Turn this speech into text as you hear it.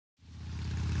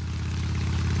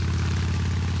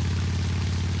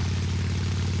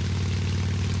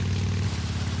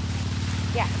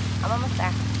I'm almost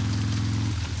there.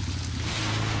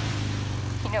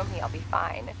 You know me, I'll be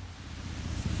fine.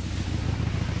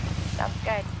 Sounds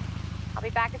good. I'll be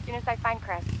back as soon as I find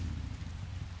Chris.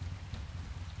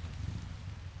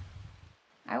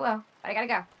 I will, but I gotta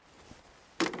go.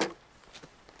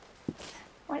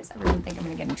 Why does everyone think I'm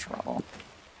gonna get in trouble?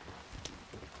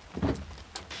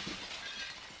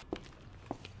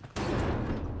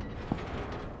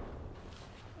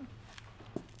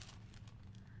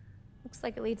 Looks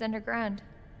like it leads underground.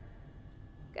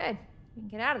 Good. We can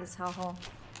get out of this hellhole.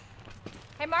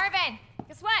 Hey, Marvin!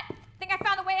 Guess what? I think I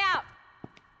found the way out!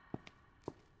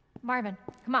 Marvin,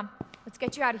 come on. Let's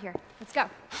get you out of here. Let's go.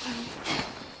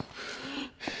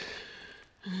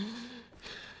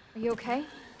 Are you okay?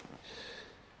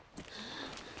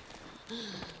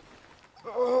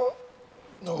 Oh,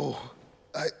 no.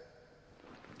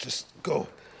 Just go.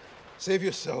 Save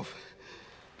yourself.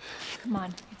 Come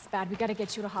on. It's bad. We gotta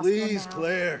get you to hospital Please, now.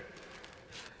 Claire.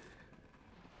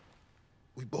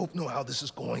 We both know how this is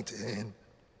going to end.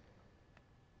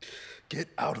 Get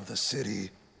out of the city.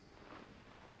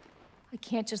 I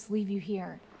can't just leave you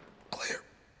here. Claire,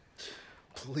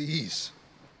 please,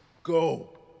 go.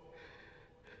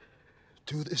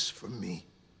 Do this for me.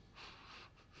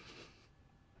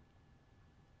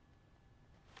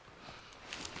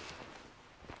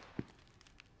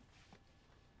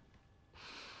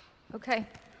 Okay.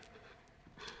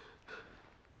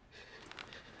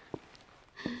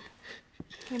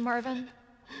 Hey, Marvin.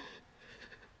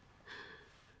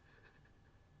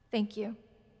 Thank you.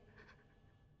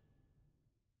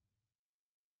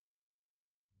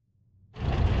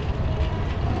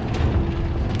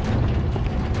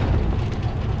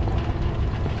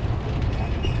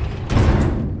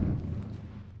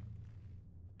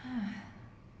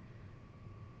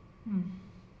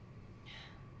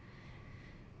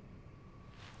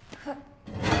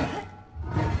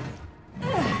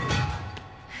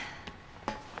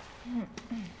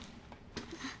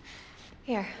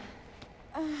 Here.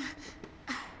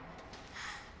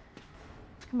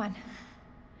 Come on.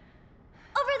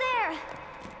 Over there!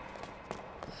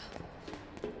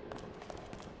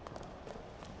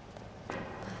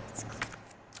 It's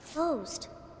closed.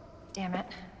 Damn it.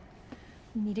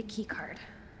 We need a key card.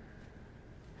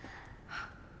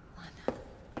 Hold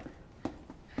on.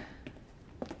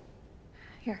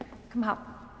 Here, come help.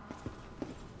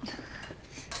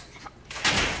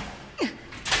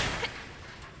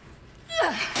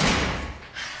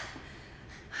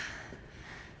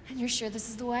 And you're sure this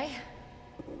is the way?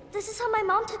 This is how my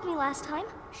mom took me last time.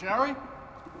 Sherry?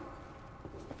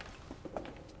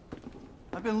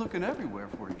 I've been looking everywhere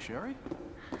for you, Sherry.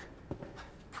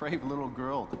 Brave little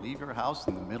girl to leave your house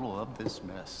in the middle of this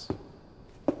mess.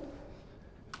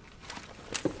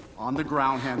 On the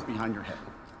ground, hands behind your head.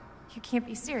 You can't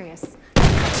be serious.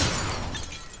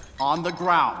 On the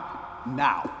ground,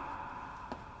 now.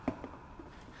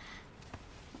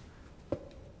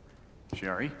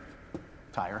 Sherry,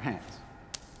 tie her hands.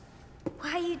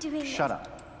 Why are you doing this? Shut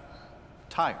up.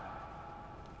 Tie her.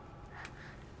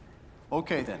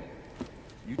 Okay then.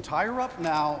 You tie her up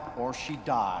now, or she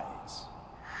dies.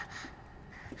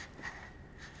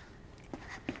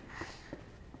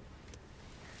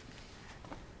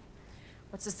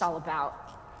 What's this all about?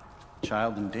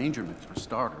 Child endangerment, for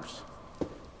starters.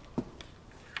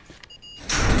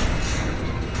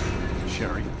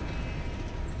 Sherry,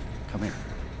 come here.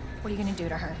 What are you gonna do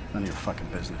to her? None of your fucking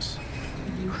business.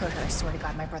 If you hurt her, I swear to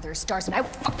God, my brother is stars and I...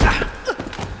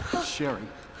 Sherry,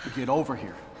 get over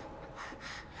here.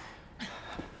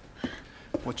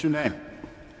 What's your name?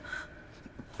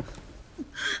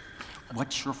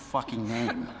 What's your fucking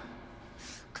name?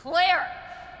 Claire!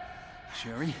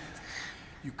 Sherry,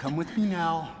 you come with me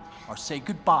now, or say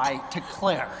goodbye to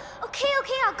Claire. Okay,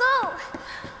 I'll go.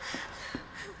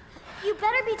 You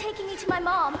better be taking me to my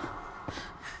mom.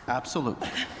 Absolutely.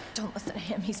 Don't listen to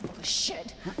him, he's full of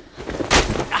shit.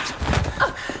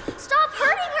 Stop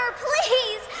hurting her,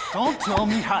 please! Don't tell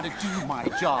me how to do my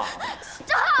job.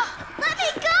 Stop! Let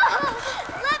me go!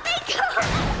 Let me go!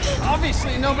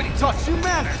 Obviously, nobody taught you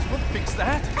manners. We'll fix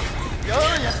that.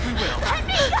 Oh, yes, we will. Let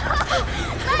me go!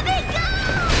 Let me go!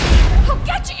 I'll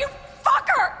get you, you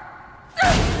fucker!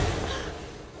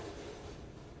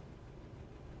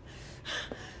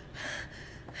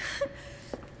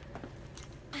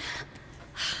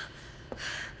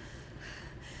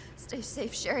 Stay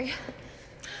safe, Sherry.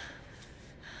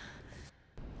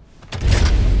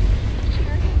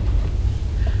 Sherry?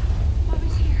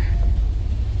 Mommy's here.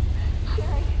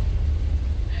 Sherry?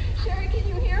 Sherry, can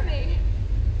you hear me?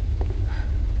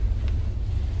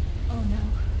 Oh no.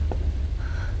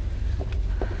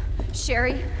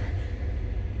 Sherry?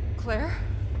 Claire?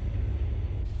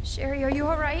 Sherry, are you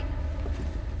all right?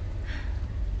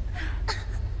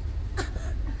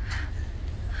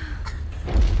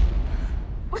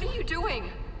 What are you doing?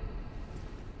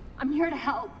 I'm here to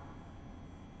help.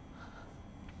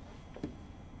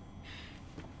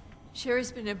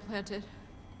 Sherry's been implanted.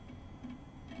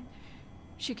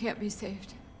 She can't be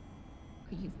saved.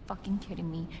 Are you fucking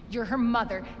kidding me? You're her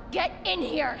mother. Get in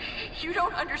here! You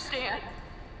don't understand.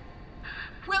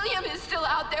 William is still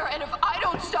out there, and if I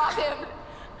don't stop him...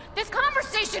 This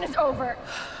conversation is over!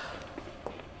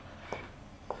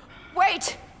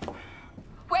 Wait!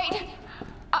 Wait!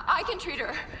 I can treat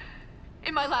her.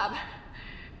 In my lab.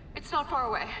 It's not far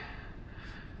away.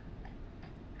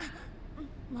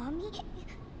 Mommy?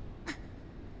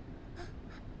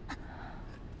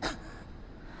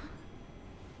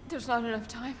 There's not enough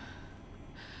time.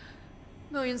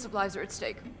 Millions of lives are at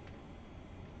stake.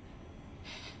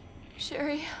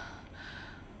 Sherry,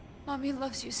 Mommy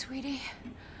loves you, sweetie.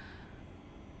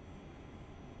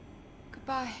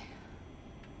 Goodbye.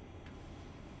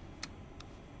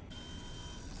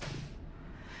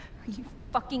 Are you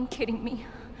fucking kidding me?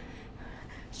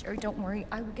 Sherry, don't worry.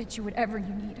 I will get you whatever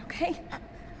you need, okay?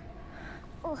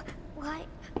 Oh, why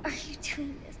are you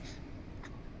doing this?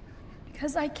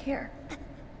 Because I care.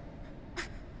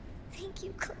 Thank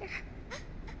you, Claire.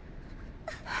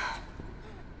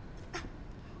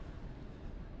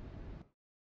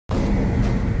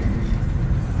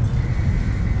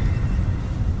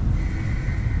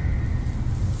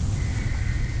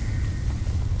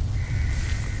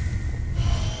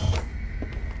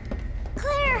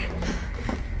 Claire!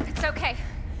 It's okay.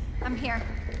 I'm here.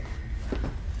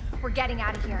 We're getting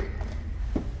out of here.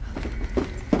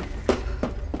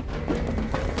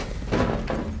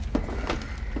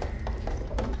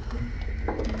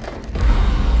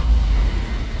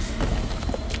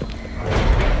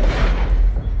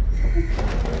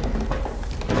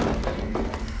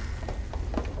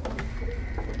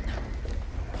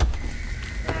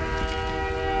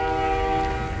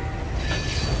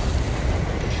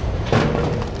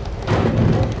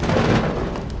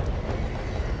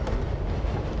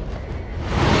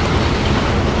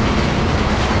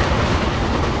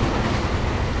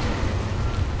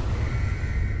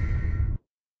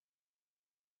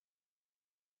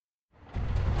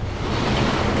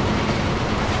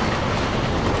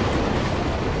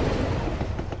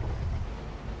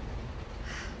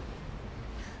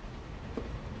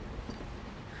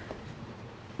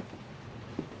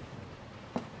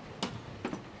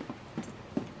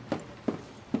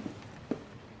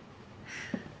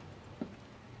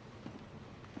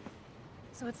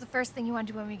 So what's the first thing you want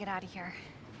to do when we get out of here?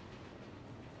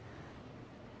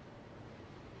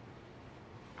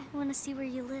 I want to see where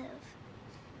you live.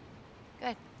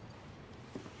 Good.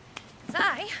 'Cause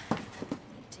I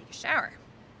need to take a shower.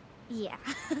 Yeah.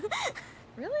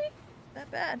 Really?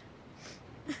 That bad?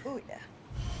 Oh, yeah.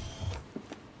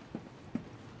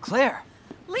 Claire!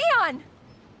 Leon!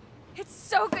 It's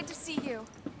so good to see you.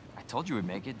 I told you we'd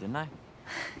make it, didn't I?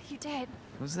 You did.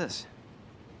 Who's this?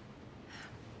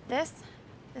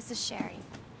 This is Sherry.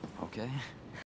 Okay.